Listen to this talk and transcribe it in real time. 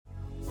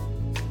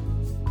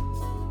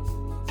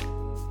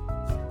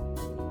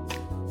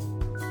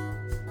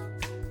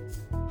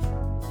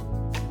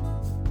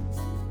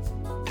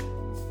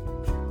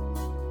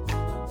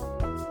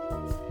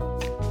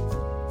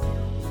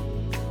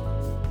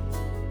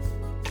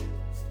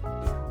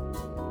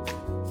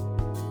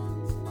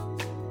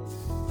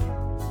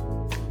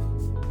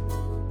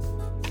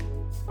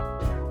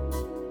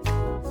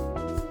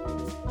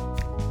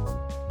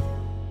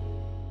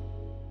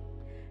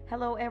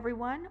Hello,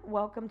 everyone.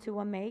 Welcome to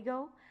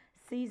Amago,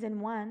 Season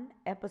 1,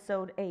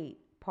 Episode 8,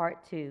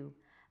 Part 2.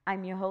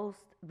 I'm your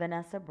host,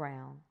 Vanessa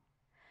Brown.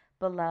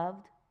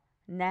 Beloved,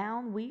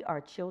 now we are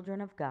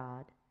children of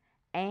God,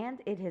 and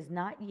it has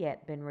not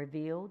yet been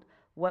revealed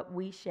what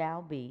we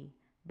shall be,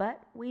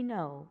 but we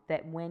know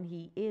that when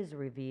He is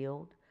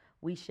revealed,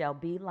 we shall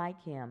be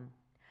like Him,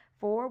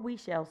 for we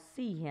shall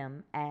see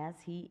Him as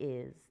He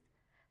is.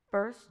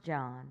 1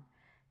 John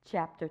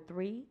chapter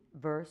 3,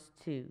 verse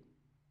 2.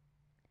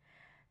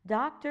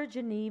 Dr.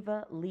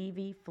 Geneva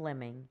Levy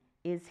Fleming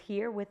is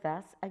here with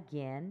us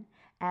again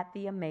at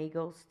the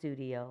Amago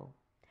studio.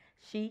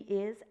 She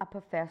is a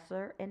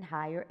professor in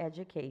higher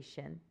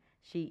education.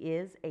 She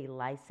is a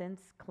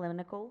licensed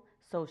clinical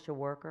social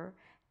worker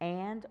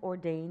and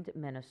ordained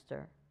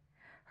minister.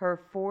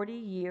 Her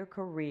 40-year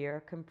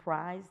career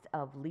comprised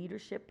of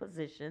leadership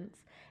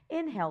positions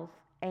in health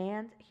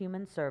and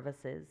human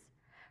services.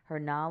 Her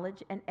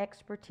knowledge and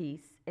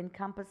expertise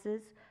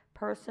encompasses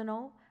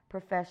personal,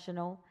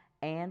 professional,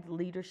 and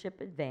leadership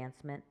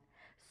advancement,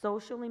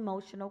 social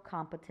emotional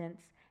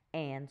competence,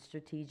 and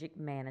strategic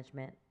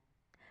management.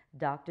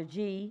 Dr.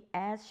 G,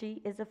 as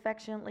she is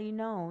affectionately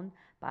known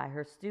by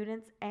her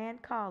students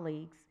and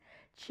colleagues,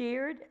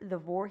 chaired the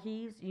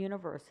Voorhees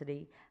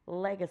University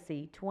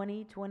Legacy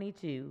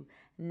 2022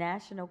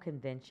 National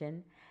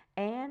Convention,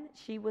 and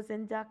she was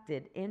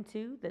inducted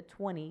into the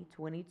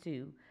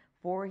 2022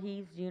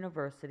 Voorhees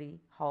University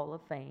Hall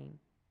of Fame.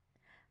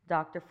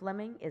 Dr.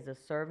 Fleming is a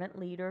servant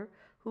leader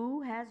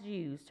who has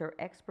used her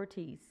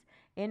expertise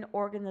in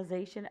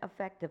organization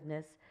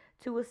effectiveness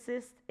to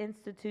assist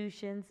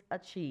institutions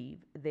achieve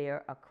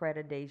their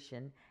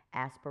accreditation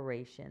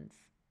aspirations.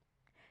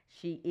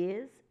 She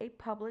is a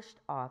published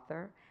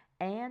author,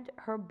 and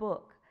her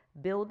book,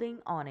 Building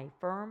on a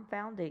Firm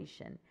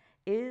Foundation,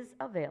 is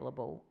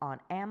available on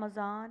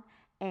Amazon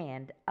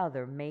and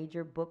other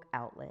major book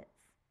outlets.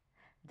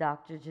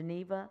 Dr.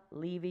 Geneva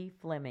Levy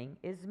Fleming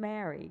is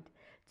married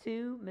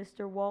to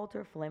Mr.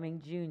 Walter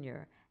Fleming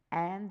Jr.,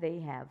 and they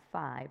have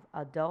 5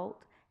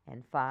 adult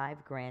and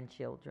 5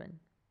 grandchildren.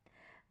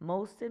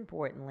 Most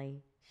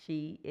importantly,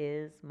 she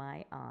is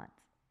my aunt.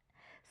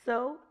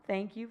 So,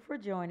 thank you for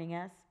joining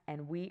us,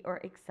 and we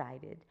are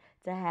excited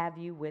to have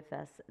you with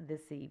us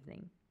this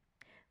evening.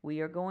 We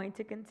are going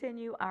to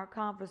continue our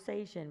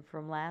conversation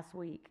from last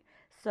week,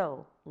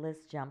 so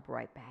let's jump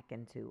right back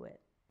into it.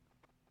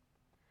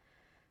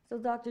 So,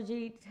 Dr.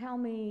 G, tell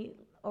me,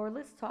 or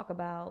let's talk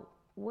about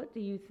what do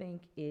you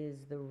think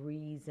is the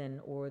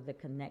reason or the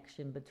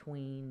connection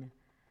between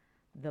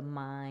the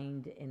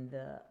mind and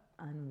the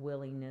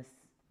unwillingness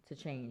to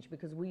change?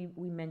 Because we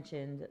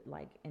mentioned,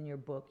 like in your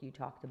book, you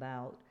talked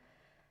about,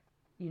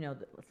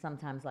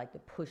 sometimes like the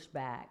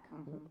pushback,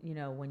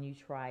 when you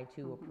try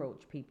to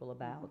approach people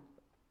about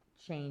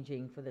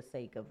changing for the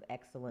sake of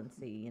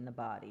excellency in the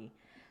body.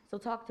 So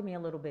talk to me a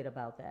little bit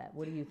about that.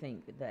 What do you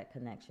think that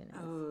connection is?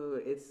 Oh,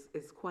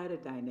 it's quite a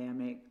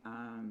dynamic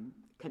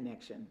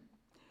connection.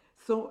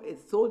 So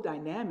it's so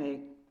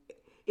dynamic.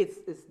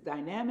 It's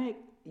dynamic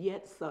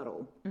yet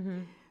subtle.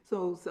 Mm-hmm.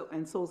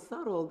 So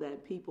subtle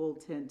that people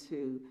tend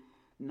to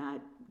not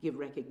give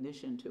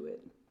recognition to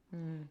it,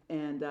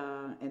 and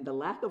the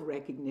lack of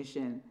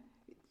recognition,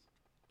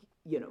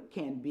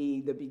 can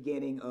be the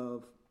beginning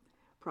of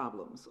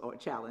problems or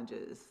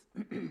challenges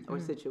or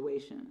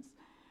situations.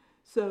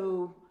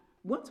 So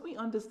once we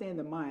understand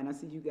the mind, I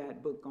see you got a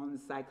book on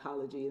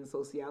psychology and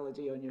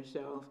sociology on your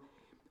shelf.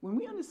 When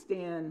we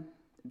understand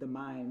the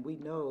mind, we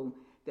know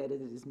that it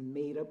is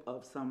made up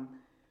of some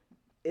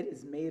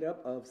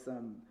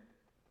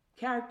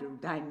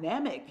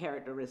dynamic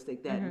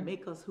characteristic that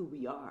make us who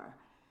we are.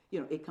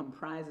 It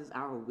comprises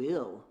our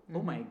will.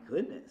 Oh my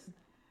goodness.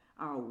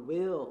 Our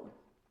will,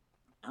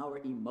 our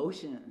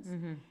emotions.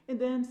 And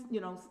then,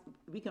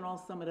 we can all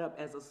sum it up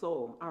as a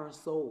soul, our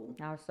soul.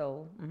 Our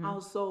soul. Our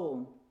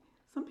soul.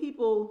 Some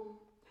people,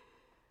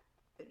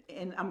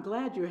 and I'm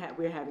glad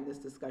we're having this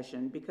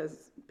discussion,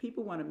 because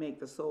people want to make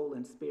the soul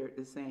and spirit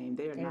the same.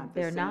 They are not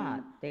the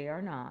same. They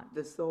are not.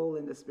 The soul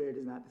and the spirit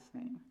is not the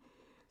same.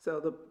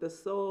 So the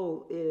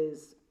soul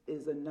is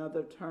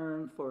another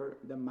term for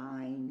the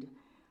mind,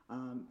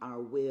 our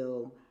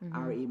will,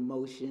 our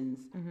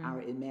emotions,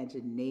 our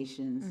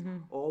imaginations,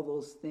 all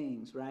those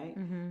things, right?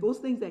 Those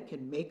things that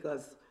can make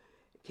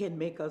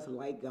us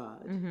like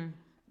God.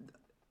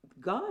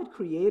 God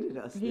created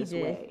us this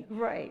way.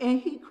 Right. And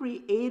He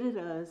created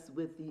us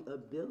with the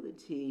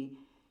ability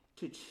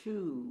to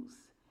choose.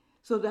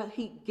 So that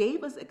He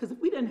gave us, because if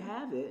we didn't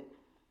have it,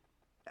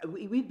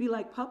 we'd be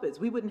like puppets.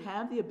 We wouldn't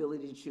have the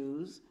ability to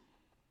choose.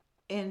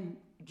 And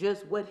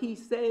just what He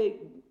said,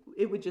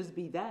 it would just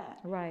be that.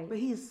 Right. But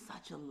He is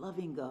such a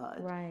loving God.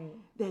 Right.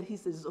 That He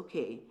says,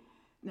 okay,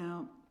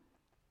 now,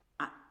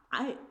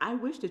 I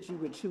wish that you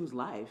would choose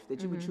life,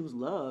 that you would choose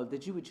love,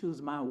 that you would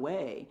choose my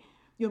way.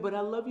 But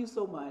I love you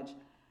so much.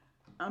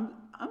 I'm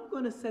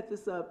going to set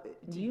this up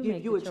to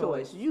give you a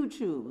choice. You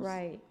choose.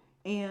 Right.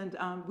 And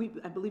I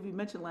believe we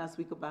mentioned last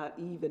week about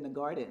Eve in the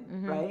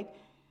garden, right?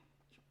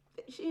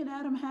 She and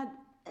Adam had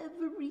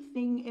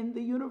everything in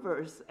the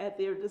universe at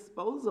their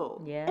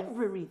disposal. Yes.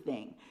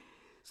 Everything.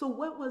 So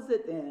what was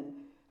it then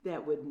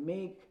that would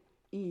make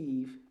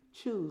Eve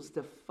choose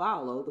to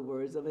follow the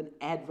words of an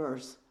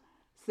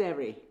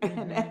adversary,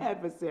 an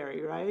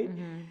adversary, right?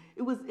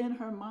 It was in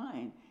her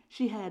mind.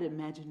 She had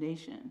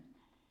imagination.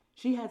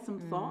 She had some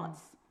thoughts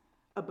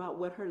about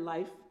what her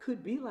life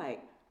could be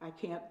like.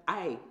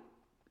 I,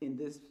 in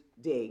this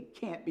day,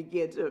 can't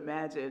begin to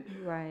imagine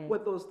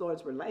what those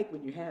thoughts were like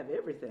when you have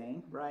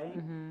everything, right?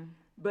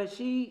 But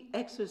she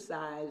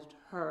exercised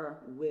her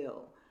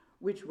will,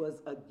 which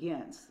was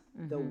against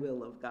the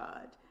will of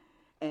God.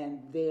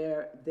 And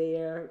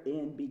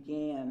therein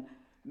began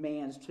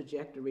man's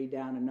trajectory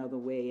down another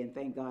way. And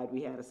thank God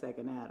we had a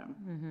second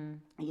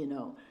Adam, you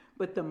know.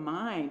 But the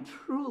mind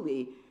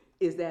truly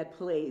is that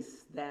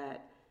place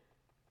that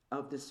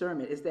of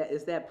discernment. Is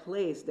that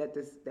place that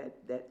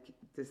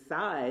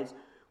decides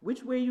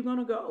which way you're going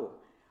to go.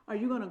 Are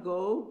you going to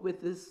go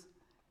with this?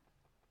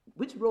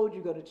 Which road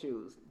you're going to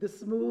choose? The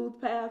smooth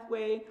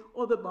pathway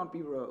or the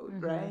bumpy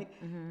road, right?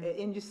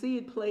 And you see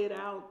it played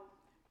out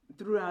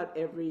throughout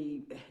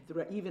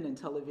even in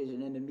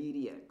television, in the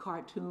media,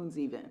 cartoons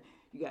even.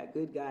 You got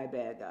good guy,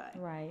 bad guy.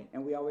 Right.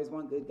 And we always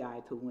want good guy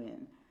to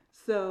win.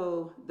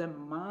 So the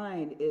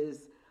mind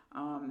is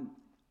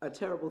a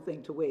terrible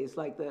thing to waste,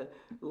 like the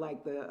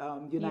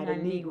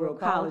United Negro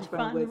College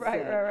Fund would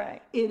say.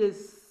 Right. It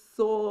is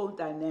so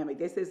dynamic.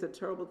 They say it's a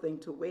terrible thing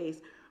to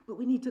waste, but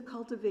we need to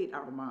cultivate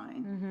our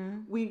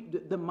mind.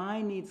 The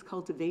mind needs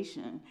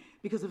cultivation,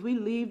 because if we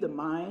leave the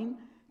mind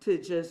to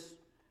just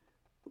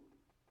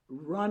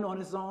run on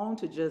its own,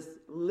 to just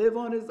live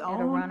on its own,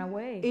 it'll run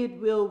away.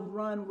 It will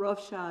run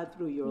roughshod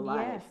through your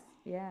life.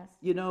 Yes.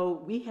 You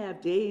know, we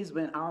have days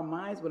when our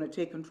minds want to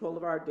take control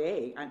of our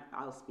day.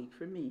 I'll speak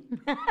for me.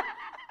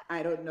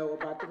 I don't know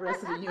about the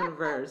rest of the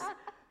universe.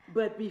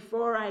 But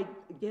before I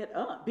get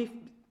up,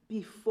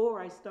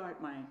 before I start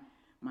my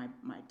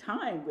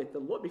time with the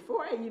Lord,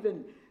 before I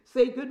even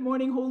say, good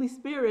morning, Holy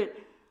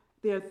Spirit,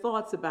 there are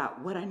thoughts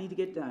about what I need to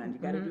get done. You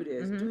got to do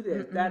this,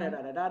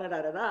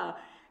 da-da-da-da-da-da-da-da-da.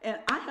 And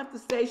I have to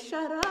say,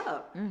 shut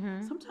up.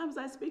 Sometimes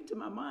I speak to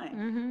my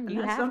mind.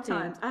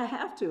 I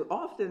have to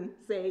often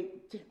say,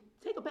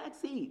 take a back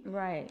seat.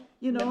 Right.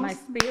 You know, let my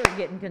spirit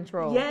get in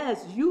control.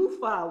 Yes, you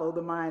follow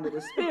the mind of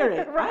the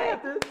spirit. I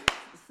have to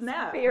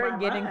snap spirit my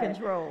get in mind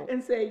control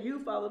and say, you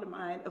follow the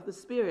mind of the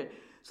spirit.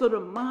 So the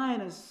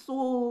mind is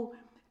so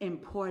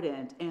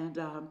important. And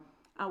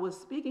I was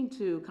speaking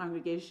to a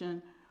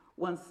congregation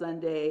one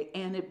Sunday,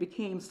 and it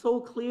became so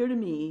clear to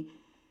me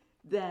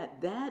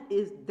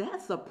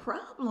that's a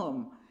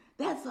problem.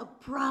 That's a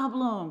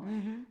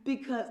problem.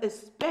 Because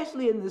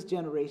especially in this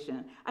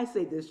generation, I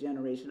say this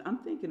generation, I'm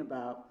thinking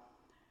about,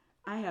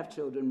 I have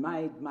children.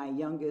 My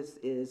youngest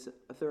is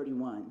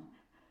 31,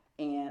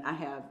 and I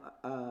have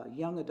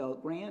young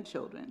adult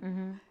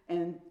grandchildren.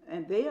 And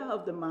they are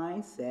of the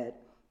mindset,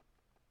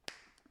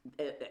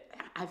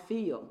 I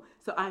feel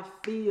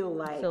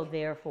like, so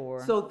therefore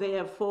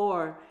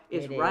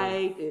it's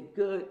right, it's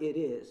good, it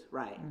is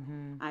right.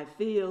 I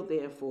feel,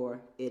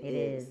 therefore it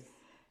is.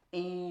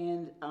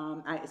 And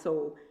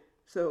so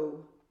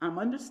I'm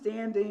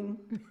understanding,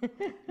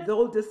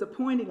 though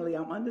disappointingly,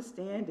 I'm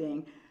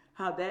understanding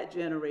how that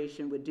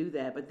generation would do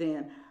that, but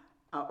then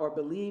or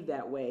believe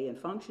that way and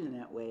function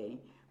that way.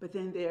 But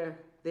then there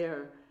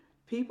are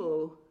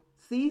people,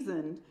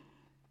 seasoned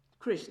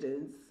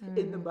Christians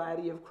in the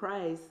body of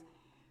Christ,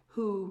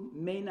 who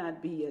may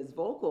not be as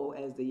vocal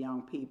as the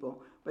young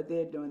people, but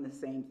they're doing the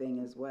same thing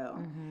as well.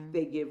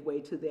 They give way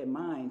to their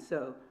mind.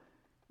 So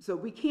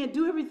we can't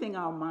do everything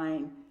our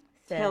mind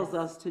tells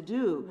us to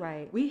do.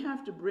 Right. We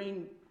have to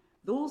bring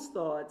those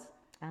thoughts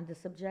under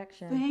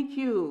subjection. Thank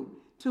you.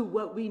 To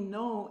what we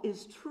know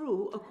is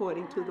true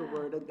according to the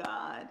Word of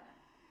God.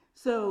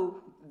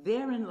 So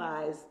therein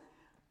lies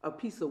a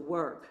piece of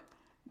work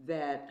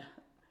that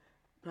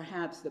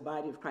perhaps the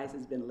body of Christ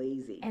has been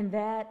lazy. And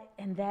that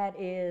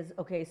is,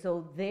 okay,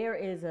 so there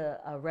is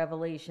a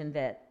revelation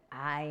that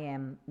I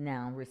am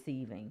now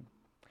receiving.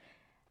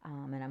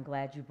 And I'm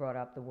glad you brought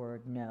up the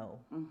word no.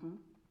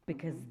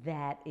 Because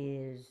that's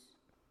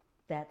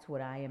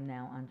what I am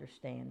now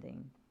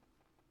understanding.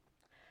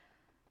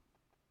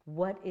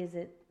 What is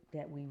it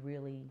that we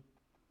really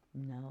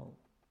know?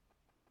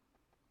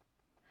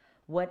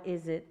 What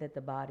is it that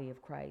the body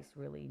of Christ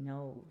really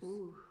knows?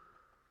 Ooh.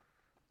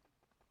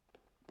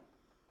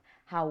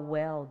 How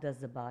well does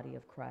the body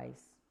of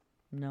Christ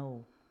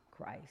know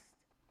Christ?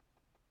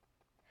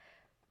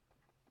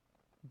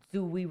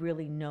 Do we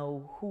really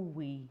know who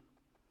we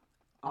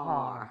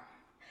are?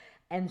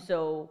 And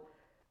so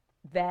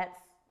that's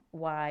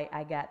why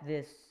I got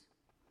this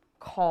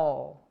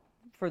call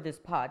for this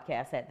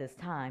podcast at this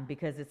time,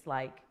 because it's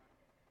like,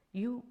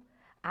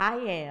 I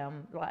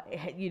am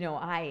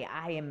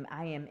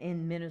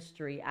in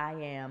ministry. I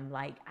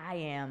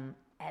am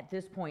at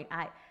this point,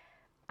 I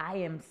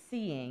am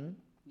seeing,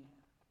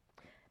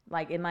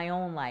 like in my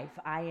own life,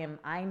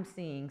 I'm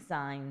seeing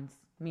signs,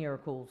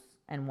 miracles,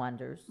 and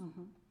wonders.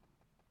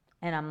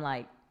 And I'm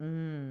like,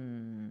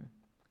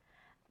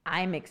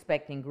 I'm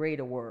expecting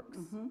greater works.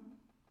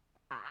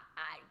 I,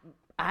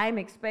 I'm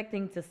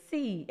expecting to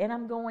see, and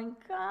I'm going,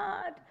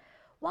 God,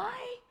 why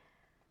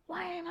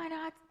am I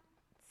not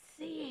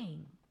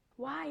seeing?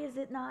 Why is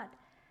it not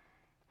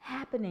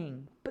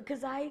happening?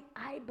 Because I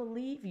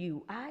believe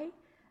you.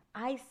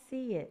 I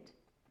see it.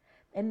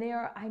 And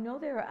I know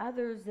there are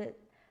others that,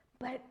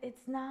 but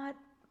it's not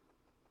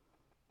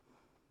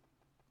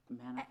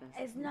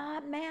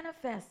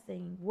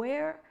manifesting.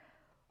 Where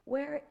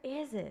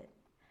is it?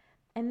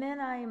 And then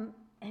and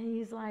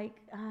he's like,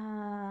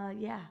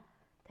 yeah,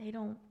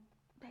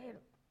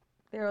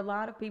 there are a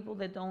lot of people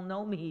that don't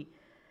know me,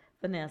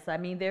 Vanessa. I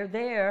mean, they're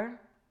there.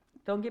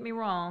 Don't get me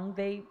wrong.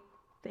 They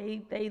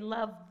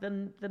love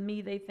the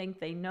me they think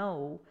they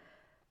know,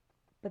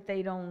 but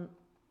they don't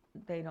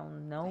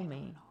know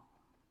me.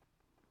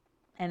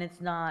 And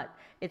it's not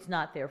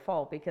their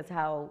fault, because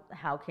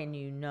how can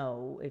you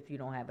know if you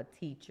don't have a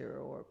teacher?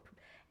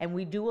 And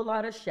we do a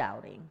lot of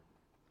shouting.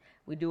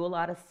 We do a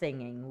lot of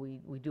singing.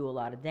 We do a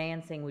lot of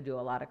dancing. We do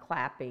a lot of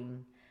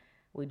clapping.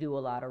 We do a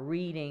lot of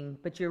reading.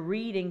 But you're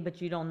reading,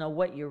 but you don't know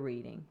what you're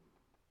reading,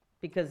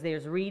 because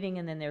there's reading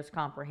and then there's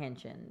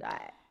comprehension.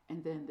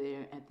 And then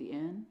there, at the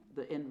end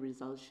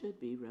result should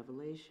be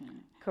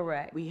revelation.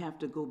 Correct. We have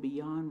to go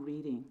beyond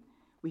reading.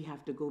 We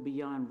have to go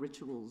beyond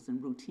rituals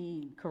and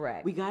routine.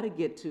 Correct. We got to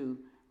get to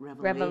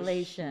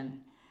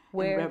revelation.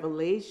 Where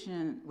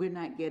revelation, we're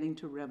not getting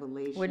to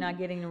revelation. We're not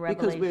getting to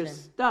revelation. Because we're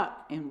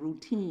stuck in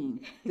routine.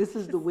 This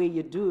is the way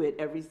you do it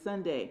every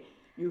Sunday.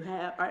 You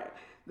have,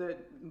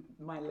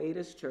 my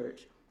latest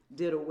church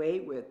did away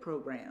with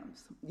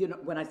programs. You know,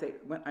 when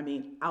I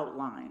mean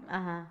outline.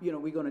 You know,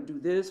 we're going to do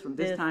this from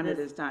this time to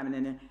this time,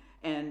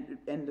 and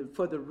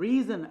for the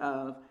reason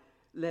of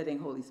letting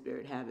Holy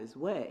Spirit have His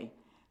way,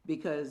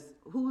 because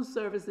whose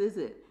service is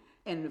it?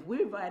 And if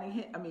we're inviting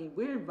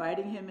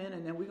him in,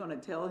 and then we're going to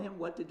tell him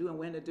what to do and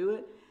when to do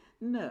it.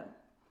 No,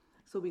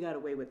 so we got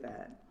away with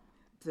that,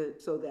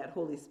 so that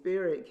Holy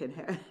Spirit can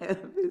have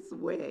His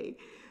way,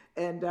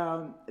 and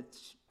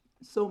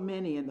so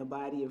many in the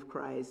body of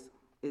Christ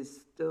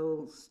is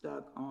still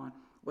stuck on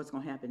what's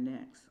going to happen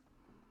next,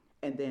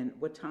 and then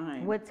what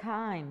time? What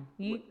time?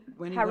 When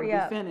are you hurry going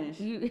to up. be finished?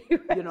 You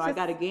know, I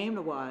got a game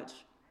to watch.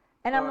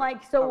 And I'm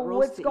like, so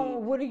what's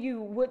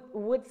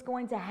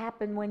going to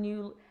happen when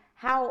you?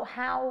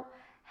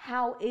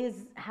 How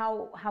is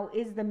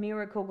the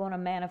miracle going to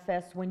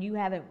manifest when you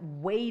haven't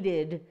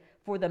waited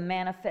for the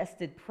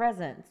manifested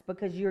presence,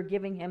 because you're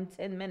giving Him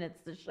 10 minutes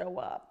to show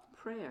up?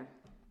 Prayer,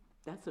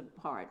 that's a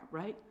part,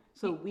 right?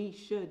 So we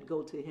should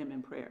go to Him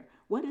in prayer.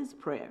 What is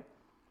prayer?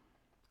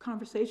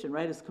 Conversation,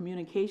 right? It's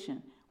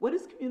communication. What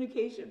is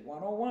communication?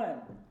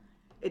 101.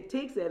 It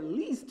takes at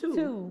least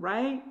two,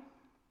 right?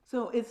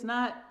 So it's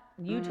not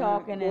you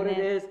talking what it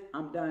is.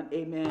 I'm done.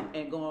 Amen.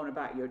 And go on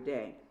about your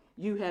day.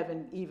 You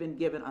haven't even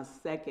given a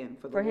second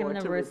for the Lord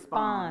Him to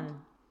respond.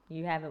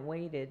 You haven't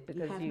waited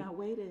because you have not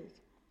waited.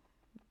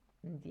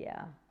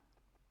 Yeah,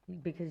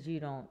 because you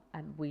don't.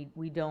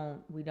 We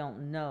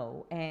don't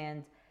know.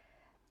 And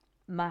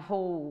my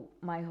whole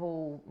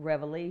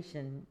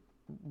revelation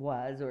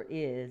was, or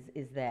is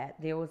that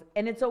there was,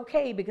 and it's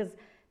okay, because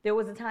there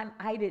was a time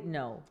I didn't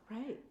know.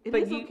 Right. It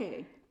is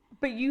okay.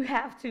 But you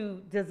have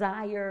to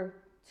desire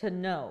to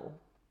know,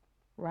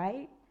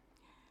 right?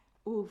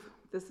 Oof,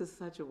 this is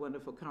such a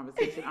wonderful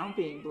conversation. I'm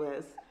being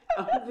blessed.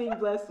 I'm being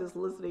blessed just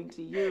listening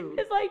to you.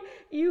 It's like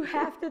you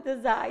have to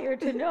desire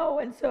to know.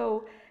 And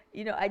so,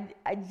 you know,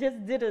 I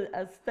just did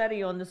a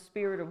study on the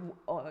spirit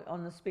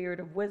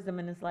of wisdom,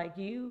 and it's like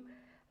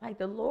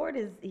the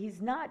Lord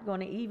He's not going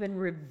to even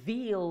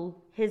reveal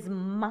His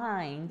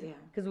mind,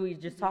 because we were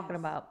just talking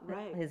about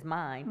His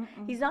mind.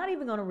 He's not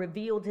even going to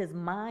reveal His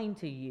mind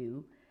to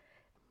you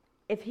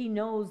if He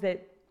knows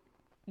that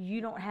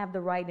you don't have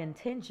the right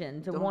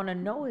intention to want to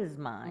know His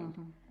mind.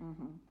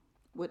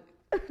 What?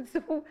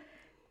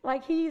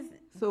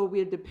 So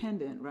we're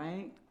dependent,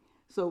 right?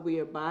 So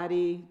we're a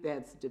body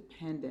that's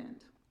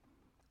dependent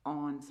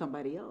on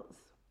somebody else.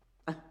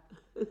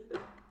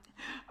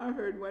 I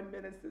heard one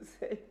minister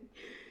say,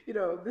 you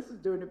know, this is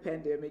during the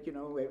pandemic, you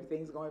know,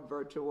 everything's going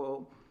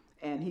virtual,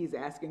 and he's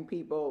asking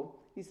people,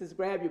 he says,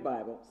 grab your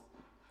Bibles.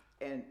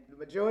 And the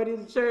majority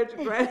of the church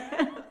he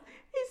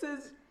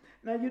says,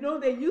 now, you know,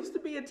 there used to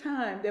be a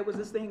time there was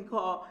this thing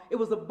it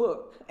was a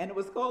book, and it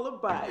was called a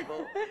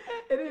Bible.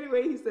 And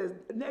anyway, he says,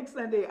 next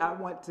Sunday, I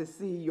want to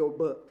see your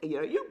book. You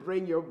know, you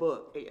bring your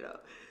book, you know.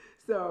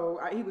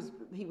 So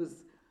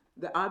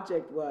the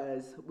object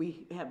was,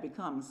 we have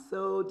become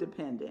so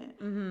dependent.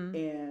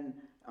 And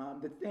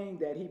the thing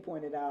that he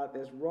pointed out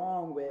that's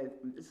wrong with,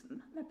 it's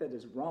not that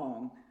it's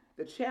wrong,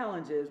 the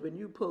challenge is when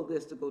you pull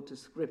this to go to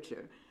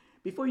Scripture,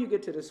 before you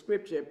get to the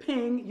Scripture,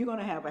 ping, you're going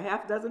to have a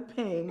half dozen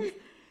pings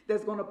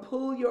that's going to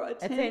pull your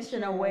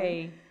attention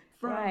away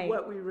from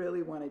what we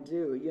really want to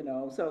do, you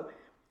know. So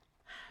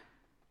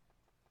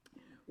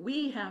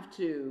we have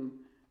to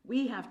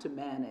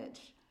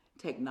manage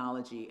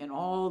technology and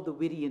all the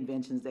witty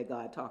inventions that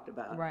God talked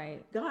about.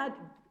 Right.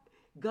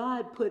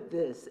 God put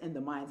this in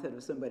the mindset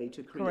of somebody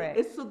to create. Correct.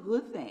 It's a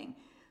good thing.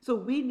 So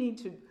we need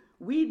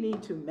we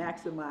need to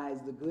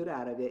maximize the good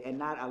out of it and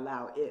not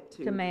allow it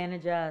To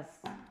manage us.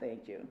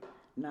 thank you,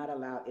 not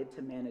allow it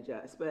to manage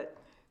us. But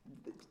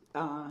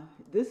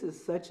this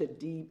is such a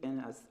deep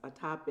and a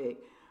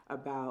topic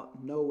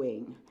about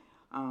knowing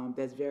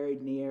that's very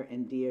near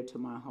and dear to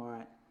my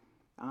heart.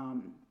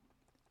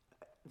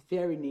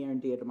 Very near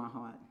and dear to my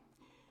heart.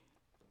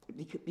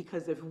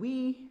 Because if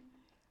we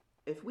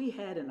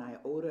had an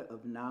iota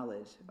of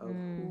knowledge of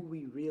who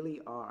we really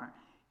are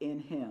in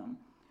Him,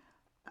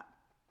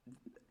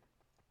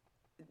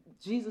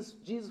 Jesus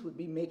would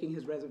be making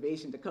His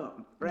reservation to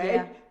come, right?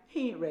 Yeah.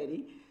 He ain't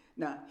ready.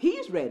 Now,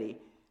 He's ready.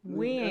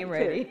 We ain't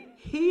ready.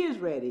 He is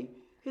ready.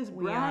 His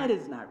We bride aren't.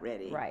 is not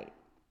ready. Right.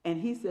 And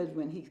He says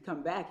when He's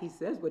come back, He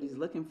says what He's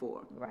looking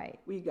for. Right.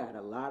 We got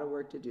a lot of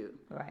work to do.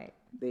 Right.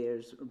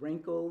 There's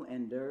wrinkle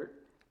and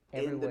dirt in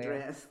the Everywhere.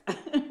 dress.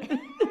 The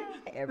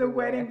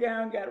Everywhere. wedding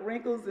gown got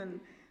wrinkles and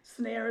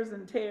snares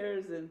and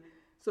tears, and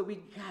so we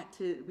got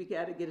to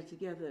get it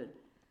together.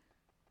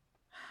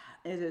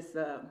 And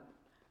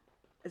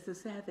it's a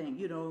sad thing,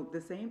 you know. The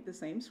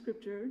same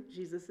scripture.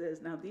 Jesus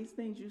says, "Now these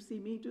things you see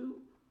me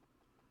do,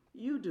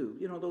 you do."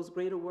 You know, those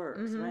greater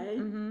works, right?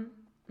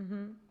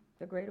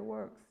 The greater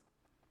works.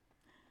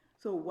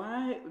 So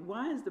why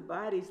is the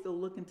body still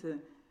looking to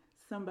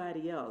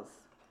somebody else?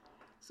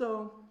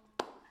 So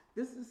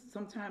this is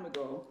some time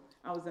ago.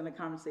 I was in a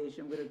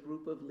conversation with a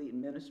group of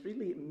ministry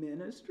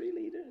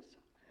leaders,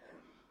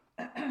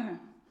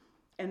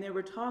 and they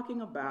were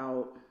talking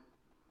about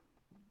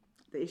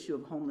the issue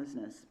of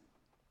homelessness.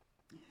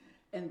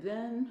 And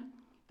then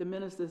the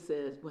minister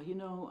says, "Well, you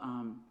know,"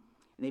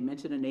 they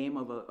mentioned the name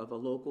of a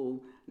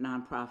local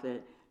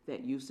nonprofit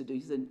that used to do.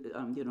 He said,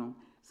 "You know,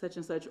 such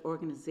and such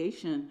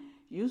organization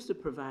used to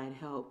provide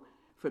help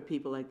for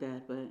people like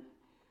that, but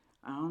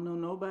I don't know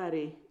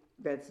nobody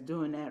that's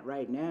doing that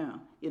right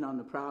now. You know, and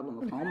the problem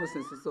of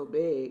homelessness is so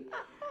big."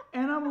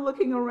 And I'm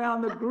looking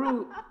around the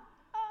group,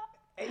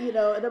 you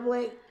know, and I'm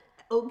like,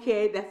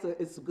 okay,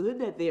 it's good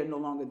that they're no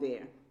longer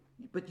there,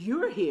 but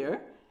you're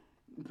here.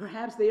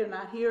 Perhaps they are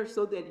not here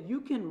so that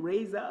you can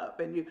raise up.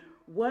 And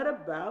what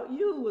about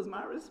you? Was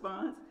my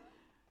response.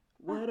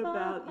 What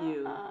about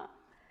you?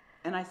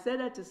 And I said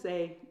that to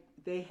say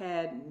they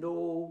had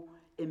no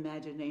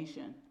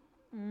imagination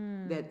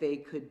that they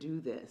could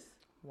do this.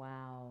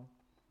 Wow.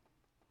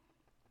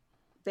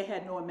 They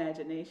had no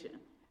imagination.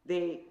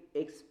 They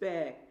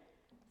expect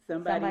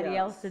somebody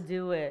else to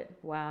do it.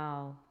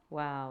 Wow.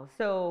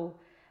 So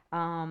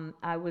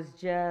I was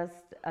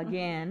just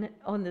again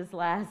on this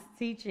last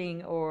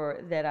teaching,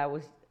 or that I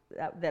was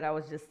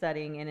just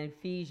studying in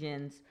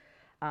Ephesians,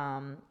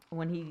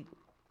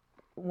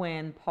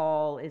 when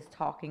Paul is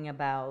talking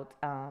about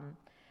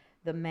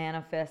the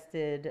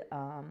manifested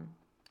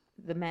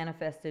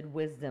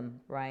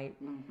wisdom, right?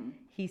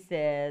 He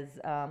says,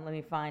 let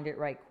me find it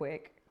right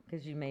quick,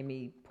 because you made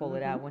me pull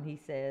it out, when he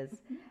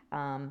says,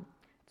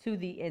 to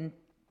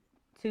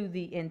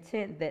the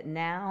intent that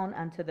now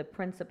unto the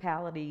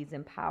principalities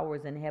and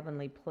powers in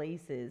heavenly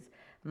places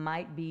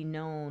might be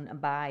known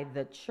by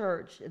the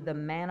church the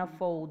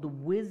manifold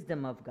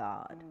wisdom of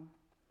God.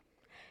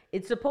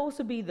 It's supposed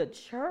to be the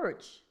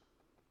church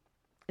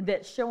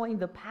that's showing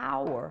the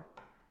power,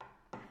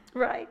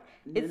 right?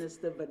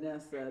 Minister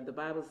Vanessa, the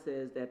Bible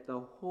says that the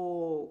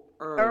whole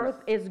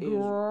Earth is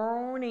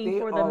groaning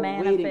for the are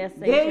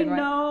manifestation. waiting. They right?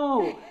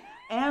 know.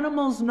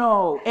 Animals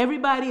know.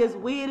 Everybody is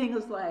waiting.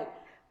 It's like,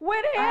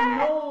 Where they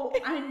at?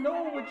 I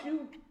know what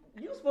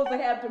you're supposed to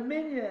have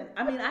dominion.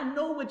 I mean, I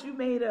know what you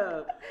made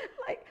of.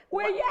 Like,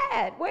 where you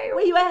at?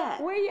 Where you at?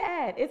 Where you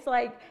at? It's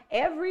like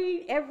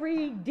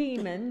every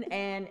demon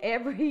and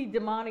every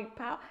demonic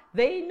power,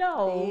 they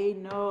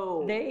know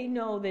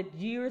that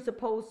you're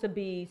supposed to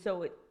be.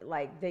 So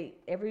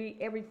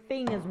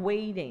everything is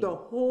waiting. The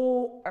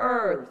whole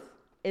earth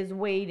is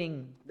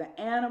waiting. The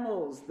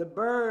animals, the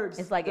birds.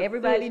 It's like the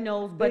everybody fish,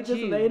 knows but they you.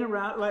 just laying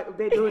around like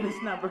they're doing this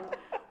number.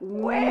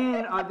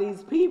 When are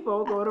these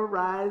people going to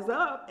rise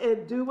up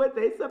and do what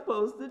they're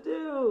supposed to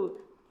do?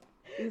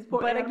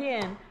 But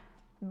again,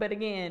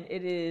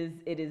 it is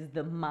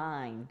the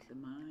mind. The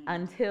mind.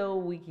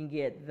 Until we can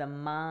get the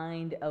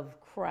mind of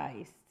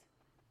Christ,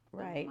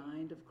 right? The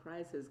mind of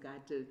Christ has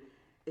got to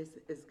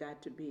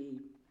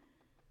be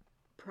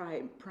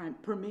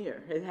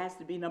premier. It has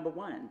to be number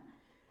one,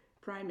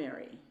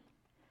 primary.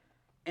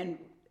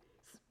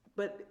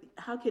 But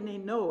how can they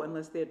know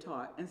unless they're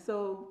taught? And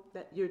so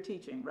that you're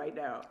teaching right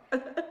now.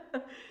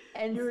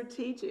 And you're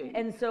teaching.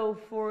 And so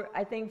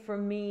I think for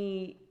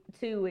me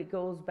too, it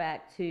goes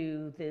back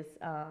to this,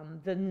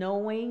 the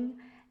knowing,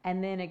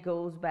 and then it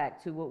goes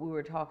back to what we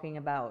were talking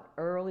about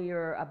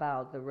earlier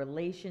about the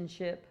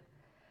relationship,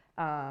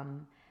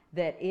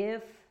 that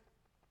if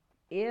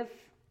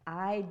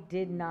I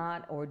did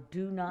not or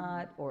do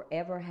not or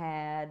ever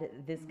had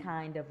this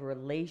kind of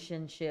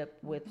relationship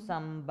with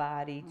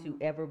somebody to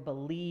ever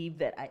believe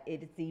that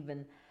it's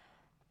even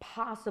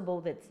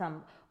possible that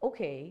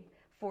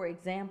for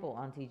example,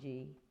 Auntie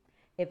G,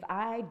 if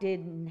I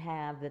didn't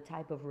have the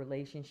type of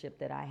relationship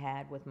that I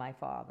had with my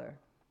father,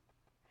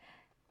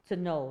 to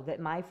know that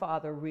my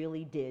father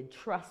really did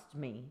trust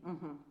me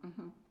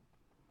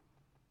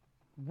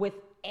with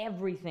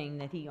everything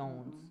that he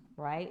owns,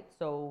 right?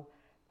 So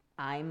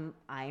I'm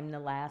the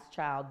last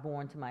child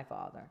born to my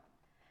father.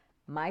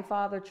 My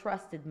father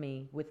trusted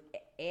me with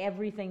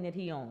everything that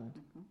he owned.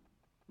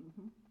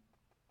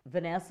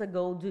 Vanessa,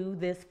 go do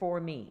this for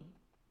me.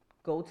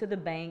 Go to the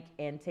bank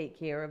and take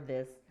care of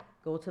this.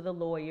 Go to the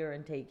lawyer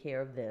and take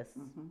care of this,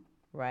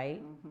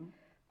 right?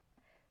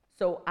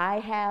 So I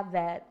have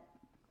that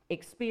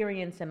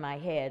experience in my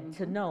head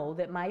to know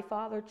that my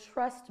father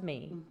trusts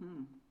me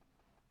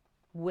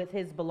with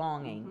his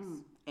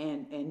belongings.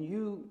 And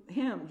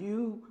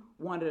you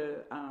want to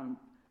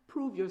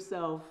prove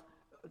yourself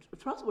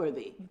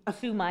trustworthy.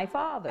 To my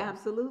father.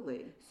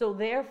 Absolutely. So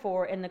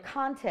therefore, in the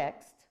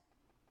context,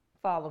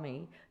 follow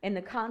me, in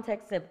the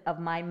context of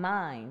my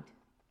mind,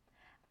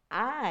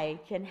 I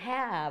can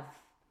have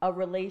a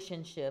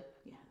relationship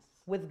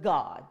with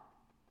God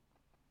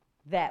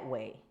that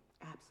way.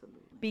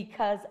 Absolutely.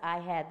 Because I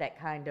had that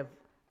kind of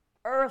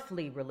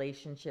earthly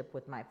relationship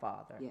with my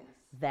father. Yes.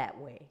 That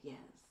way. Yes.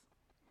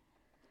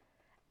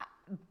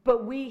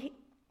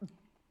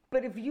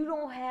 But if you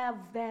don't have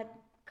that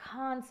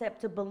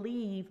concept to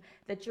believe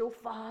that your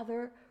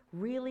father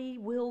really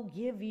will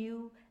give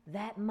you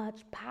that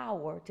much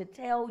power to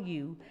tell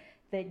you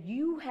that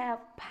you have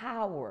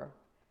power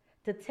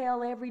to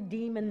tell every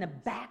demon to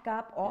back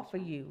up off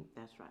of you.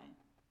 That's right.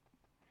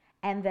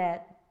 And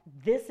that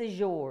this is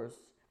yours.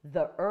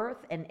 The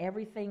earth and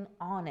everything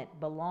on it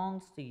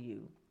belongs to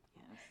you.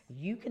 Yes.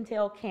 You can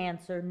tell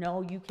cancer,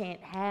 no, you can't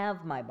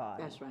have my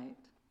body. That's right.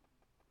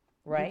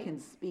 Right? You can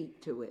speak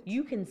to it.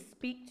 You can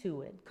speak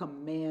to it.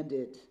 Command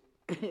it.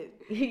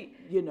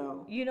 You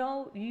know,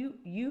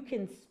 you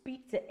can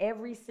speak to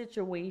every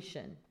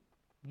situation.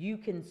 You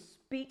can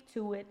speak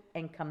to it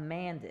and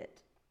command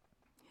it.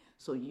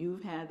 So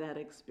you've had that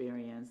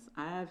experience.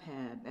 I've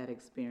had that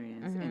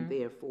experience, and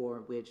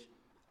therefore, which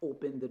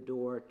opened the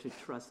door to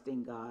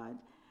trusting God,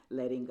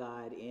 letting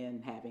God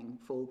in, having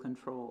full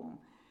control.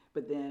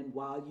 But then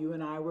while you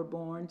and I were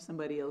born,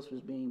 somebody else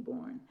was being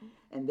born.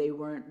 And they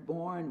weren't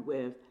born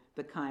with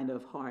the kind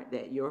of heart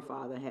that your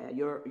father had,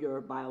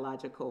 your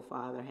biological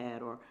father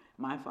had, or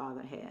my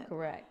father had.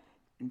 Correct.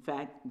 In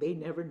fact, they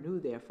never knew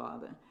their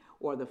father,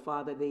 or the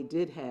father they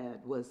did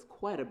have was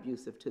quite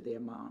abusive to their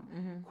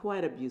mom,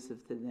 quite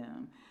abusive to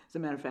them. As a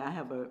matter of fact,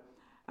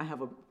 I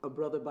have a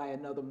brother by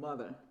another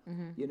mother,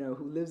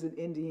 who lives in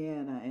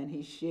Indiana, and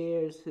he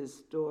shares his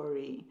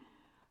story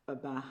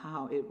about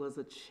how it was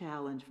a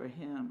challenge for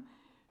him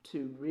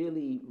to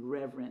really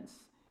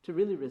reverence, to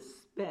really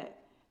respect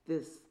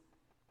this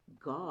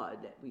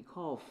God that we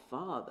call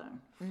Father,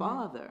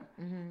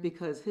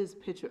 because his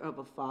picture of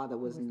a father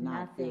was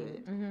not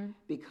good,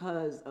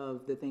 because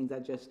of the things I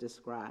just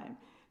described,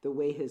 the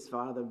way his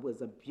father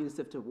was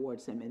abusive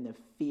towards him, and the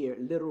fear,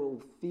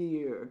 literal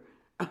fear,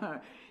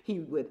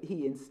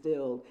 he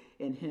instilled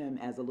in him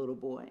as a little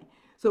boy.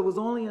 So it was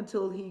only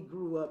until he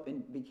grew up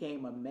and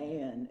became a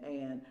man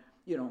and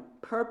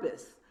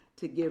purpose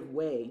to give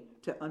way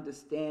to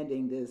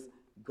understanding this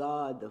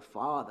God the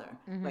Father,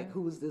 like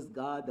who's this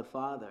God the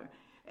Father.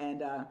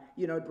 And,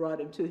 it brought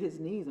him to his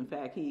knees. In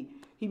fact, he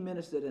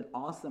ministered an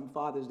awesome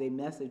Father's Day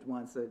message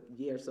once a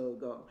year or so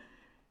ago.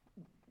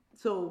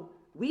 So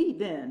we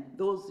then,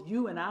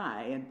 you and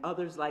I and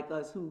others like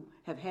us who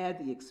have had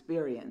the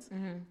experience,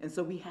 and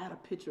so we had a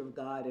picture of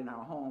God in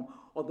our home,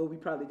 although we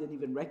probably didn't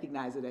even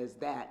recognize it as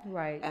that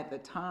at the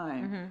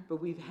time. But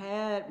we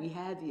had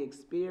the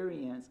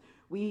experience.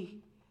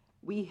 We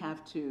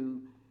have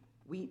to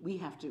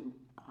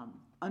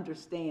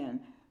understand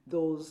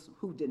those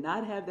who did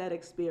not have that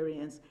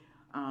experience,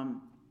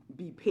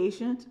 be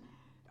patient,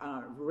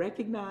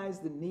 recognize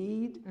the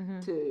need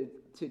to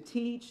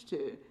teach,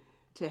 to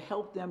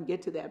help them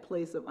get to that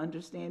place of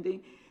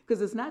understanding,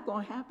 because it's not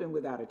going to happen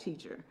without a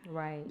teacher.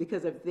 Right.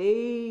 Because if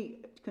they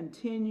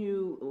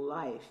continue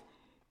life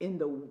in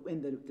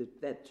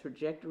that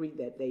trajectory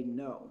that they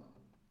know,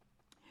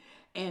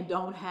 and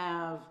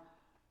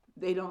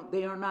they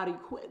aren't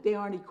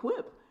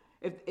equipped.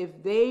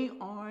 If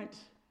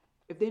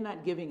they're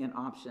not giving an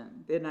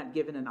option, they're not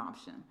given an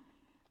option.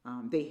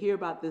 They hear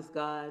about this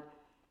God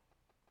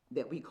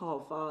that we call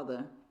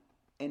Father,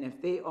 and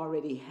if they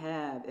already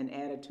have an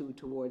attitude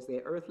towards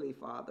their earthly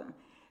father,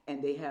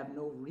 and they have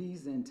no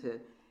reason to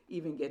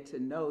even get to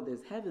know this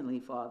heavenly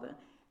Father,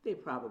 they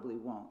probably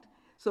won't.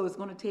 So it's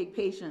going to take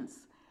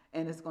patience,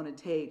 and it's going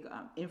to take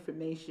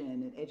information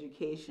and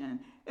education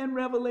and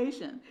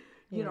revelation,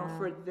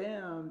 for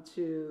them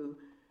to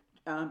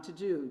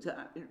do.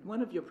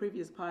 One of your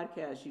previous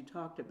podcasts, you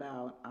talked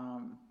about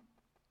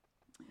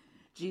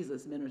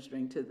Jesus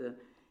ministering to the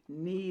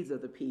needs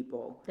of the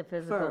people. The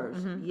physical.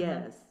 First.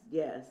 Yes.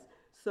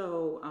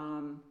 So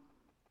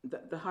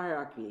the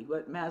hierarchy,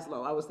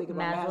 Maslow, I was thinking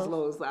about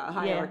Maslow's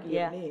hierarchy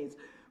of needs,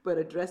 but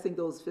addressing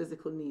those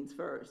physical needs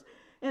first.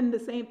 And the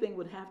same thing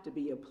would have to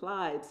be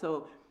applied.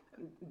 So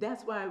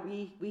that's why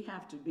we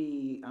have to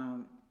be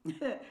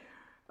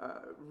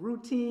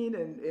routine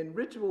and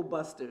ritual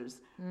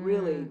busters,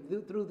 really,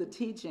 through the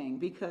teaching,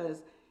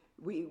 because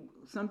we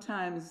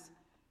sometimes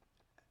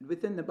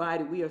within the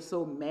body we are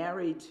so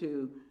married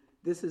to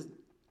this is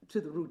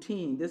to the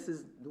routine. This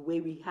is the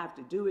way we have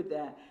to do it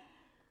that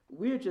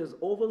we're just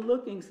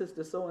overlooking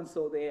sister so and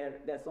so there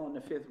that's on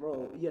the fifth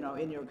row,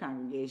 in your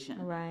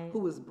congregation, right,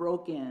 who is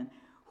broken,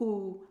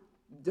 who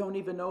don't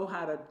even know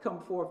how to come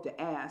forth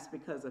to ask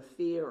because of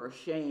fear or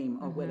shame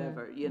or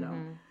whatever,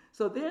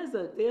 So there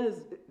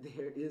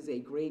is a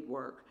great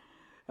work.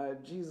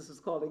 Jesus is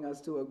calling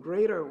us to a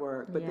greater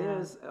work, but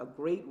there's a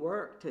great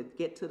work to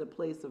get to the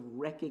place of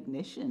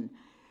recognition,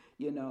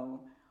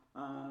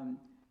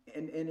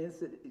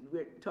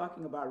 we're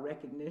talking about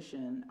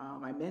recognition.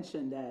 I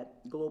mentioned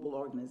that global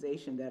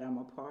organization that I'm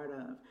a part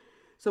of.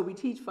 So we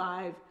teach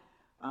 5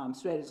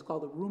 strategies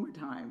called the Rumor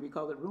Time. We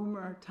call it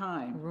Rumor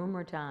Time.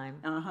 Rumor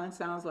Time.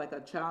 Sounds like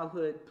a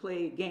childhood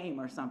play game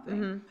or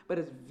something, but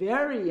it's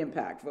very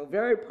impactful,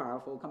 very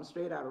powerful. Comes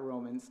straight out of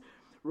Romans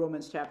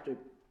chapter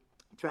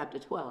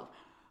 12.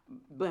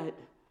 But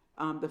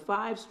the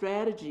 5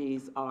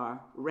 strategies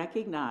are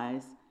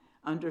recognize,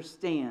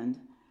 understand,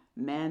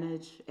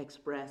 manage,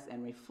 express,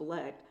 and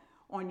reflect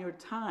on your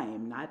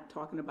time, not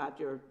talking about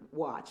your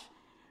watch,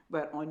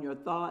 but on your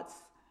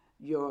thoughts,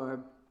 your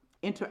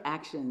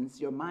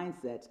interactions, your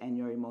mindsets, and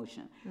your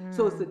emotion.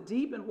 So it's a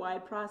deep and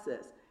wide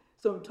process.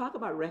 So when we talk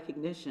about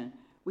recognition,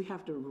 we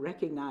have to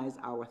recognize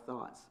our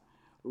thoughts,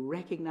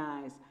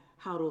 recognize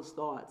how those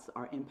thoughts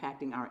are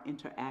impacting our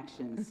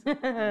interactions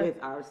with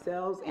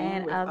ourselves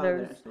and with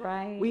others.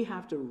 Right. We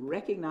have to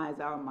recognize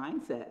our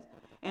mindset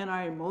and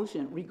our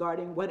emotion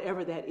regarding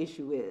whatever that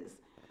issue is.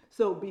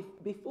 So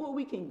before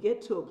we can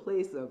get to a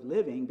place of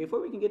living,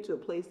 before we can get to a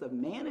place of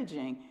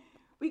managing,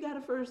 we got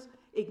to first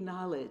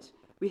acknowledge,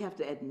 we have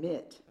to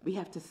admit, we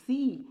have to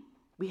see,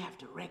 we have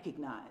to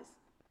recognize.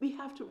 We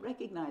have to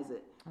recognize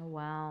it. Oh,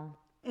 wow.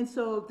 And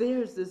so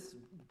there's this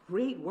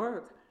great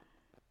work.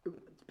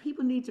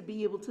 People need to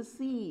be able to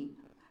see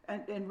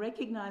and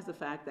recognize the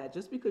fact that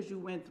just because you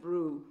went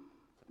through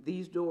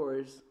these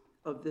doors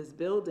of this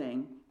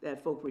building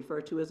that folk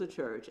refer to as a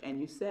church, and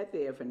you sat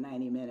there for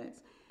 90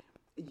 minutes,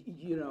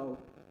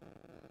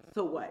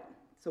 so what?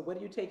 So what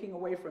are you taking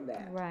away from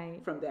that? Right.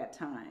 From that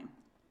time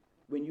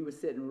when you were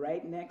sitting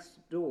right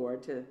next door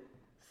to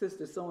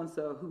Sister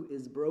So-and-so who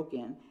is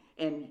broken,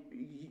 and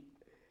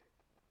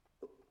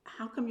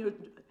how come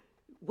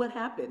what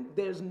happened?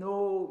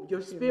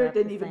 Your spirit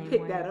didn't even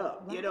pick that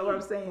up. Right. You know what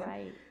I'm saying?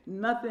 Right.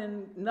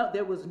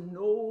 There was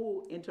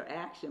no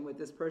interaction with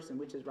this person,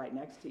 which is right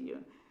next to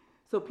you.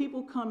 So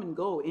people come and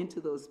go into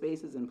those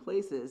spaces and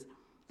places.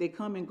 They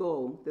come and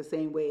go the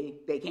same way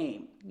they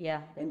came.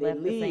 Yeah, and they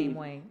leave the same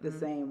way. The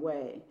same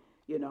way.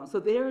 So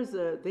there's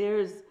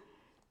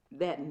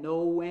that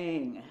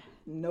knowing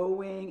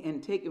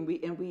and taking.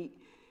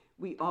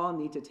 We all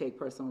need to take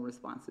personal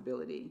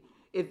responsibility.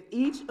 If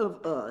each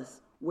of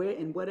us, we're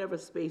in whatever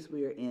space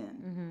we're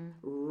in,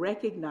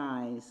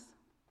 recognize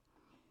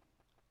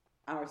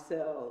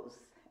ourselves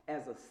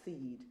as a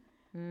seed.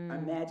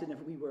 Imagine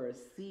if we were a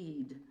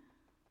seed,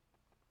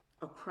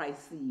 a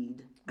Christ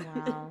seed.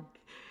 Wow.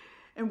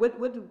 And what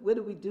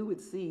do we do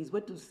with seeds?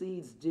 What do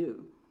seeds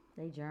do?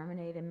 They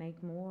germinate and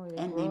make more.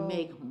 They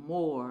make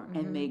more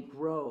and they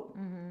grow.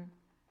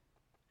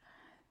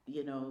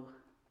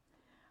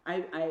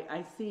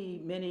 I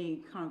see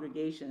many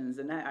congregations,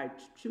 and I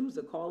choose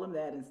to call them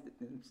that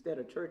instead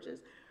of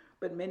churches,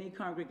 but many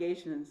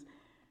congregations,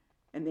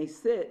 and they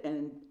sit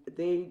and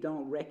they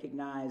don't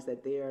recognize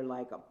that they're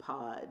like a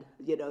pod.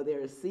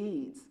 They're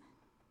seeds,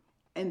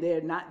 and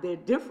they're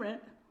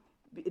different.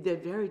 They're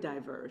very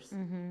diverse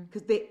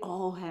because they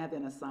all have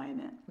an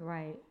assignment.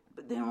 Right.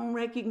 But they don't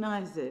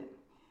recognize it,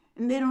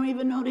 and they don't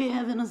even know they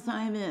have an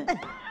assignment.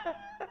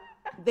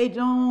 They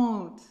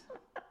don't.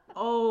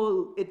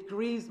 Oh, it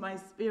grieves my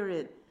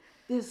spirit.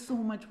 There's so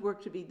much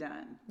work to be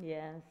done.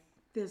 Yes.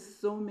 There's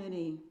so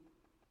many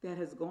that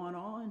has gone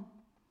on.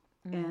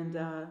 And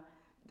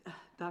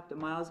Dr.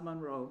 Miles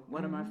Monroe,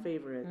 one of my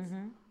favorites,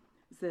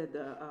 said,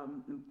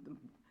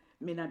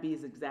 may not be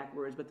his exact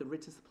words, but the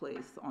richest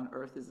place on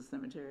earth is a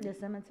cemetery. The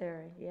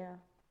cemetery, yeah.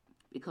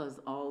 Because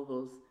all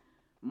those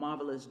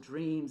marvelous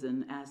dreams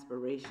and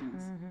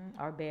aspirations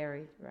are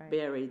buried, right?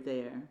 Buried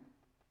there.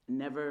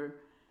 Never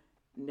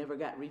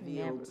got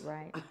revealed. Never,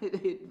 right.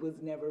 It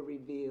was never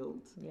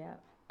revealed. Yeah.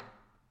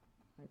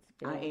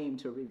 I aim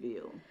to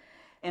reveal.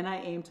 And I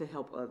aim to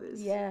help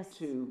others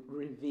to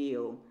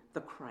reveal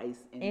the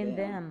Christ in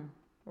them.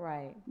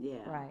 Right.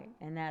 Yeah. Right.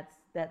 And that's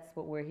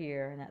what we're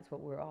here, and that's what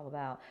we're all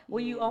about.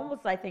 Well, you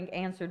almost, I think,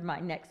 answered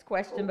my next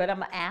question, but I'm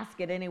going to ask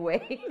it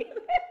anyway.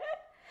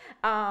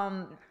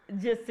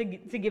 Just to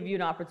give you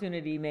an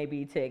opportunity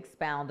maybe to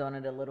expound on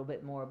it a little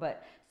bit more.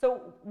 But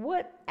so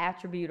what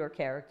attribute or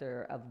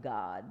character of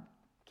God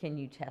can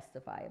you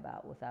testify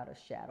about without a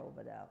shadow of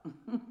a doubt?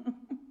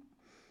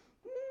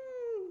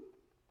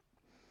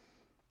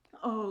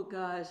 Oh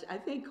gosh, I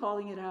think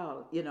calling it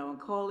out,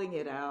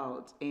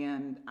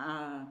 and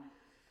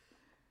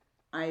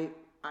I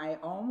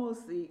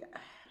almost see,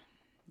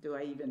 do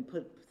I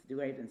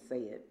even say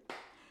it?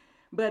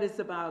 But it's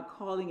about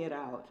calling it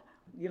out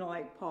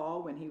like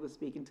Paul when he was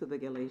speaking to the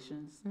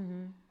Galatians.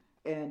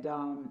 And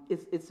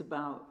it's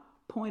about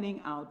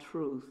pointing out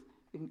truth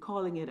and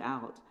calling it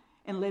out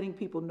and letting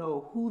people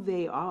know who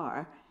they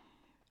are.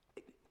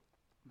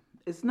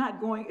 It's not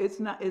going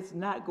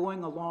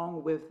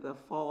along with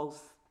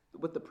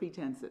the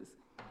pretenses.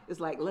 It's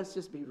like, let's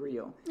just be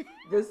real.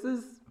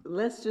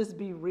 Let's just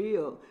be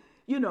real.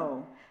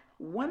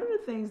 One of the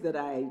things that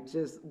I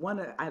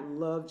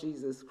love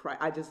Jesus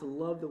Christ. I just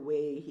love the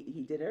way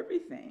he did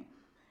everything.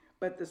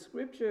 But the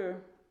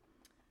scripture,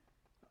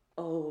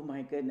 oh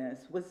my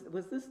goodness, was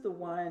this the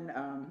one?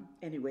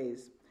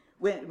 Anyways,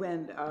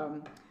 when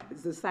the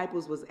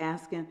disciples was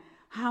asking,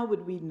 how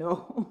would we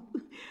know?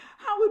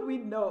 How would we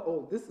know?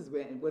 Oh, this is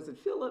was it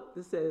Philip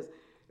that says,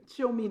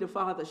 show me the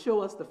Father, show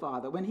us the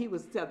Father. When he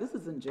was this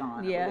is in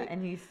John. Yeah,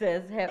 and he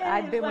says,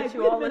 I've been with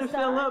you all this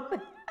time.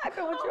 Philip, I've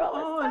been with you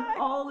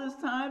all this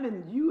time,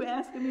 and you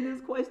asking me this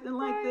question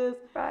like this.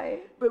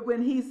 Right. But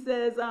when he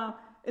says,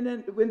 and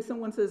then when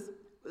someone says,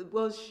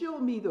 well, show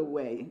me the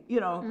way,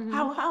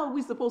 how are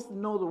we supposed to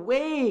know the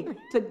way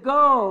to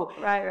go?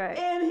 Right.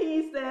 And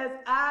he says,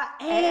 I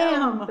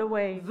am the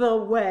way. The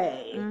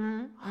way.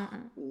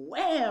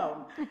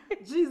 Wham!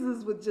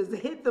 Jesus would just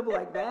hit them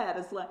like that.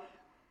 It's like,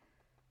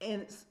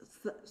 and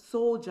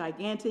so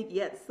gigantic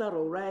yet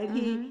subtle, right?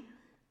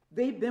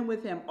 They've been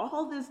with him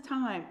all this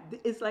time.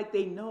 It's like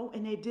they know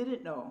and they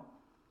didn't know.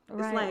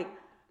 Right. It's like,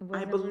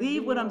 I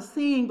believe what I'm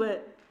seeing,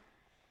 but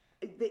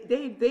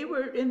they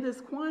were in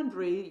this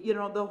quandary,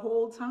 the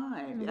whole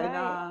time.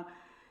 Right.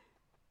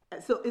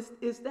 And so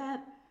it's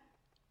that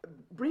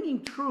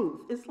bringing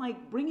truth. It's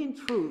like bringing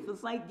truth.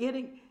 It's like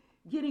getting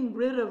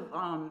rid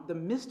of the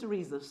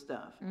mysteries of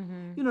stuff.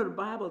 The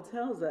Bible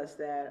tells us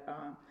that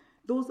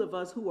those of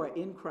us who are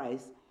in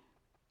Christ,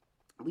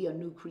 we are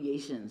new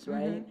creations,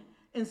 right?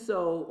 And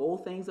so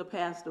old things are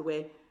passed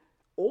away.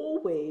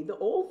 The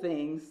old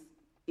things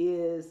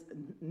is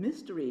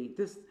mystery.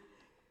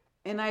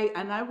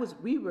 I was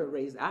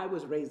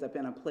raised up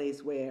in a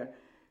place where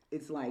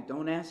it's like,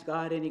 don't ask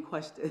God any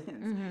questions.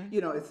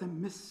 It's a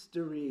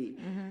mystery.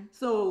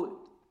 So,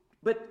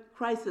 but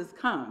Christ has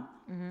come,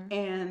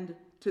 and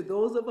to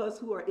those of us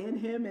who are in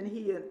him and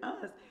he in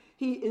us,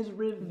 he is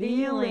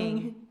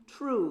revealing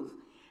truth.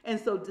 And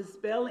so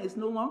dispelling, it's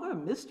no longer a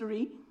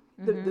mystery.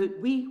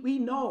 We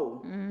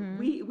know,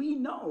 we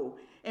know,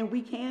 and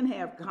we can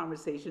have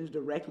conversations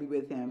directly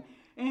with him,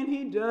 and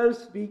he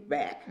does speak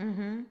back.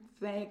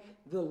 Thank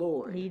the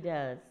Lord. He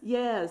does.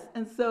 Yes,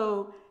 and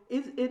so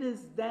it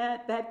is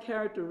that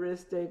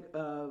characteristic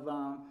of,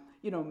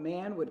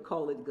 man would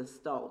call it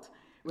gestalt.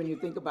 When you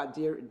think about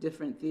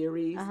different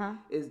theories,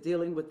 is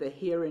dealing with the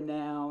here and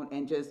now,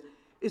 and just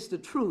it's the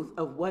truth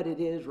of what it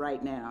is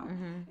right now.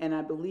 And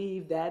I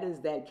believe that is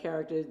that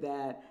character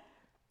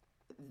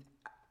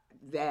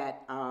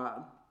that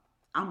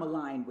I'm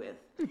aligned with.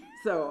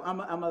 So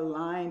I'm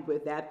aligned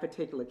with that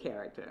particular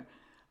character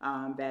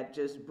that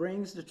just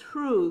brings the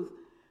truth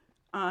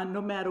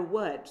no matter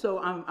what. So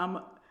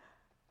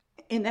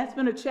and that's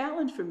been a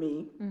challenge for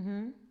me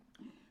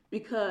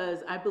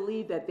because I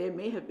believe that there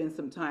may have been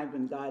some times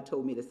when God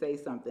told me to say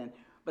something,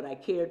 but I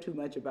care too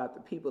much about the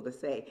people to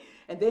say.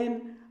 And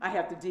then I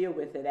have to deal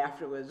with it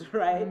afterwards,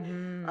 right?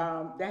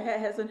 That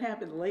hasn't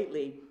happened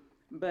lately,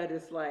 but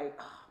it's like,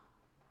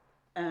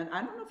 and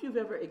I don't know if you've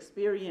ever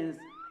experienced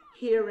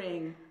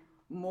hearing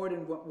more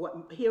than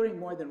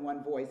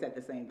one voice at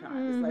the same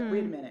time. It's like,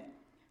 wait a minute,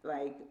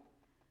 like,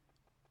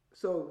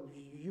 so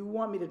you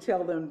want me to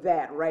tell them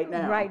that right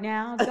now? Right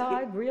now,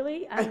 God,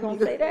 really? I'm going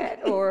to say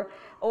that? Or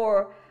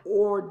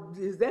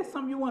is that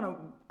something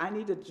I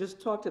need to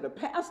just talk to the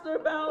pastor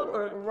about?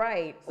 Or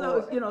right.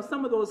 So,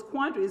 some of those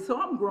quandaries.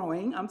 So I'm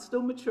growing. I'm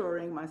still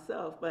maturing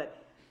myself. But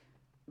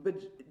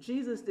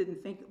Jesus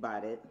didn't think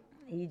about it.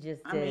 He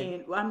just did.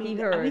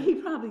 He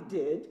probably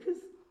did.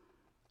 Because,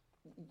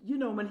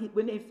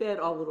 when they fed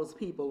all of those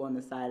people on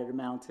the side of the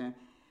mountain,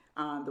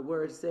 the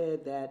word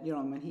said that,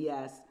 when he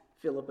asked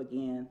Philip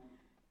again,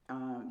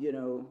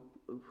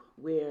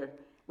 where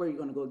are you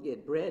going to go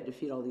get bread to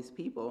feed all these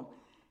people?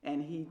 And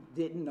he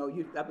didn't know.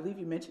 I believe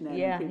you mentioned that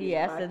in the previous he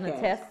asked podcast. him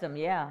to test him.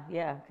 Yeah.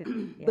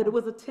 But it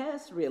was a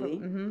test, really.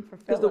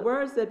 Because the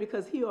word said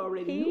because he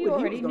already knew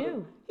what he was going to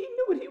do. He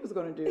knew what he was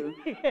going to do.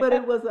 But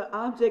it was an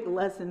object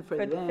lesson for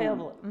them.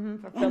 Philip.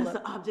 And it's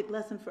an object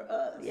lesson for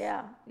us.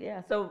 Yeah.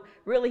 So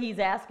really he's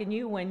asking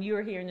you when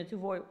you're hearing the two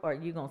voice, are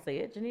you going to say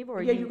it, Geneva?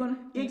 Or you're going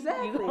to,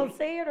 exactly. You going to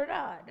say it or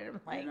not?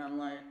 And I'm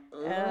like,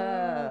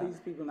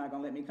 these people are not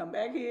going to let me come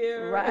back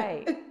here.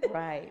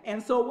 Right.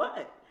 And so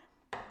what?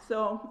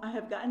 So I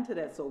have gotten to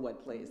that so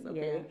what place,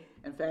 okay?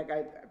 Yeah. In fact,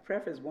 I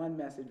prefaced one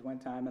message one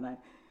time and I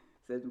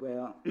said,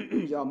 well,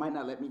 y'all might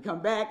not let me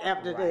come back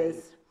after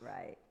this.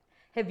 Right.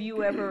 Have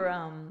you ever,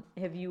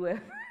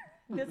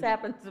 this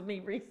happened to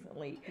me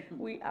recently.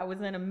 I was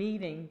in a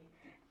meeting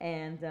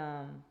and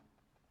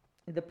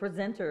the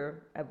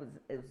presenter, it was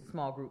a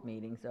small group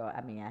meeting, so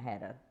I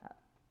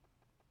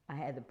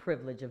had the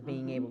privilege of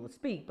being able to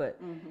speak, but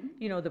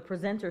the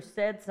presenter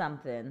said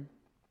something,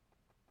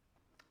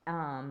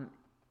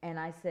 and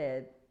I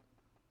said,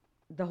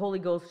 the Holy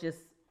Ghost just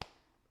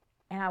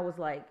And I was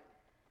like,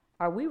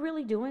 are we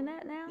really doing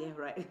that now? Yeah,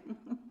 right.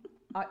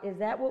 Is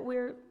that what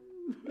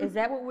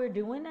we're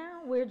doing now?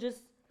 We're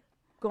just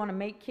going to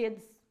make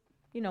kids,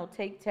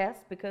 take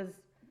tests because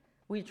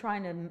we're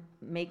trying to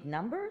make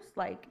numbers?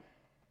 Like,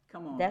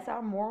 Come on. that's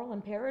our moral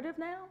imperative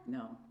now?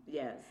 No.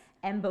 Yes.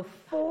 And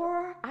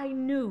before I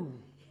knew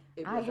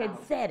It I was had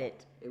out. said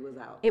it, It was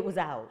out. it was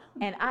out.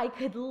 And I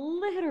could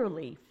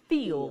literally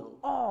feel Feel.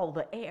 all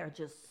the air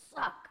just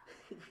suck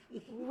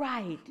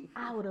right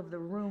out of the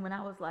room. And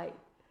I was like,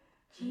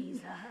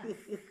 Jesus.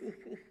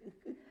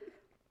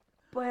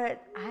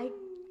 But I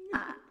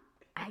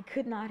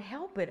could not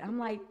help it. I'm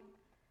like,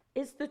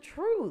 it's the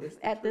truth It's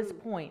the at this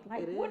truth. point.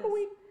 Like, It what is. do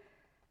we,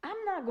 I'm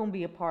not going to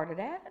be a part of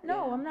that.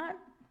 No, Yeah. I'm not.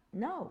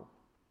 No.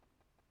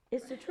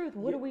 It's the truth.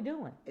 What are we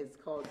doing? It's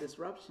called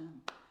disruption.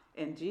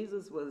 And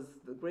Jesus was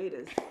the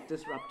greatest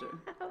disruptor.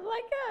 I'm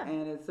like,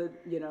 And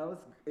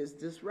it's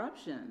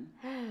disruption.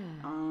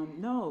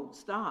 No,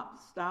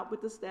 stop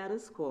with the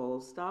status quo.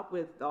 Stop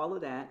with all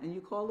of that. And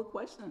you call the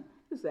question.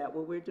 Is that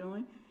what we're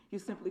doing? You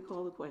simply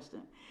call the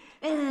question.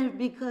 And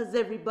because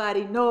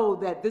everybody know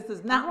that this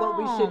is not what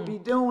we should be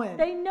doing.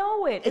 they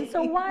know it. And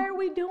so why are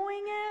we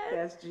doing it?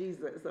 That's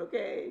Jesus,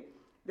 okay?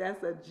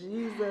 That's a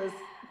Jesus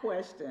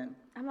question.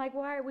 I'm like,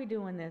 why are we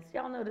doing this?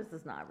 Y'all know this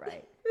is not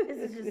right.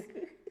 This is just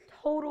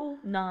total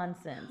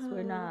nonsense.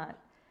 We're not.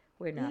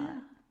 We're not.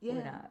 Yeah.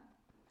 We're not.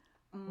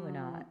 We're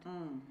not.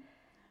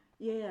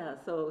 Yeah,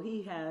 so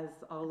he has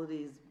all of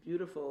these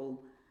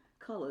beautiful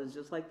colors,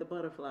 just like the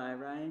butterfly,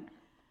 right?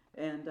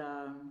 And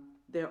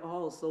they're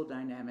all so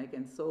dynamic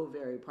and so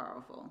very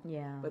powerful.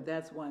 Yeah. But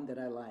that's one that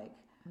I like.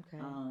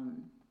 Okay.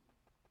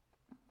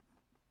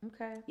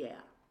 Okay. Yeah.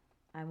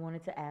 I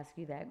wanted to ask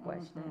you that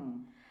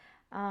question.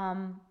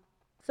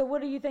 So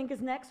what do you think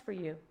is next for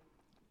you?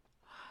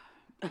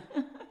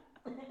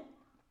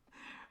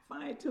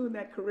 Fine-tune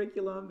that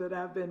curriculum that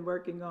I've been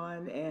working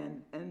on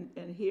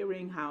and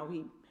hearing how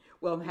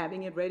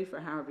having it ready for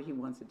however he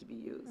wants it to be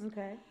used.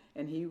 Okay.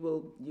 And he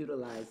will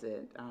utilize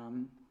it.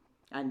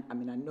 I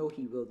know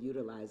he will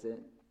utilize it.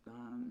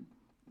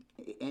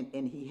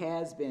 And he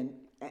has been,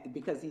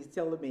 because he's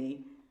telling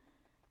me,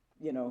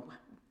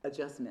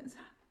 adjustments,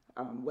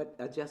 what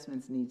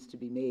adjustments needs to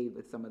be made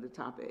with some of the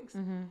topics.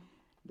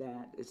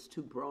 That it's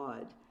too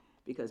broad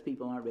because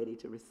people aren't ready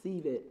to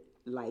receive it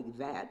like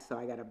that. So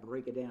I got to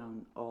break it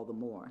down all the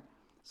more.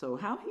 So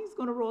how he's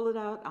going to roll it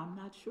out, I'm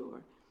not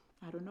sure.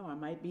 I don't know. I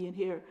might be in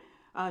here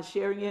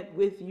sharing it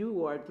with you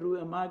or through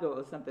Imago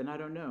or something. I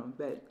don't know.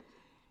 But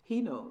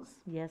he knows.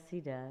 Yes, he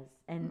does.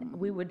 And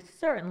we would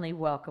certainly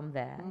welcome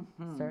that.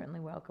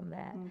 Certainly welcome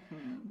that.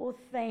 Well,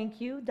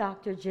 thank you,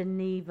 Dr.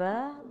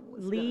 Geneva it's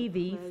been a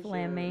Levy pleasure.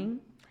 Fleming.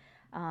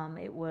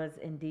 It was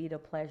indeed a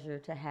pleasure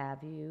to have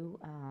you.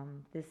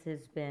 This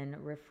has been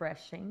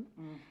refreshing,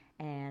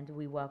 and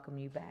we welcome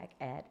you back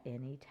at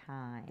any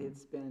time.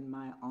 It's been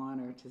my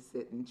honor to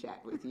sit and chat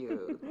with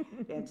you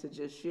and to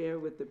just share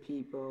with the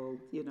people,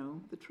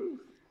 the truth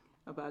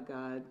about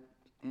God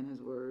and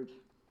His Word.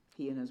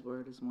 He and His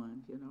Word is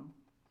one,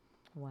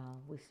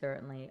 Well, we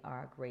certainly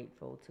are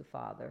grateful to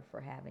Father for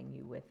having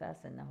you with us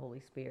and the Holy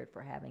Spirit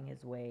for having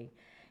His way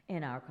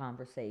in our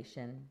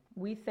conversation.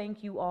 We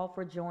thank you all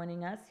for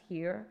joining us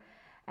here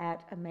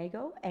at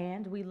Imago,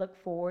 and we look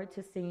forward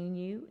to seeing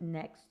you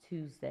next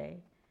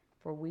Tuesday,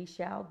 for we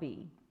shall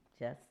be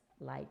just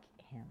like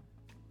Him.